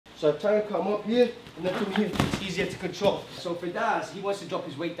So I try and come up here, and then from here, it's easier to control. So for Daz, he wants to drop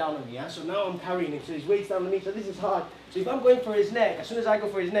his weight down on me, yeah? So now I'm carrying him, so his weight's down on me, so this is hard. So if I'm going for his neck, as soon as I go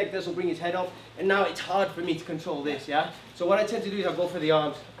for his neck, this will bring his head up, and now it's hard for me to control this, yeah? So what I tend to do is I go for the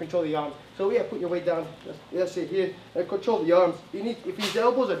arms, control the arms. So yeah, put your weight down, that's it here, and control the arms. If his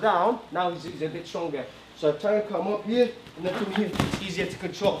elbows are down, now he's a bit stronger. So I try and come up here, and then from here, it's easier to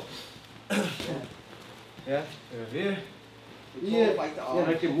control. Yeah, over here. Yeah,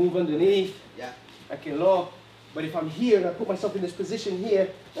 I can move underneath. Yeah, I can lock. But if I'm here and I put myself in this position here,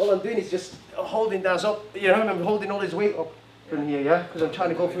 all I'm doing is just holding Daz up. You know, I'm holding all his weight up from here, yeah? Because I'm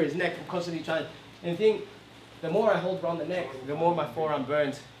trying to go for his neck. I'm constantly trying. And the thing, the more I hold around the neck, the more my forearm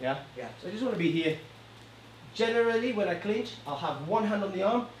burns, yeah? So I just want to be here. Generally, when I clinch, I'll have one hand on the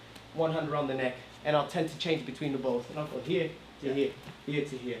arm, one hand around the neck. And I'll tend to change between the both. And I'll go here to here, here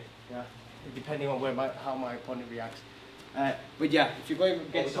to here, yeah? Depending on how my opponent reacts. But yeah, if you're going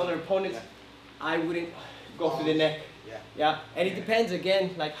against other opponents, I wouldn't go for the neck. Yeah, and it depends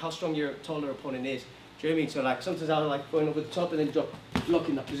again, like how strong your taller opponent is. Do you know what I mean? So like sometimes I'll like going over the top and then drop, lock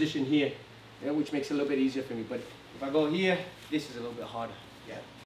in that position here, which makes it a little bit easier for me. But if I go here, this is a little bit harder. Yeah.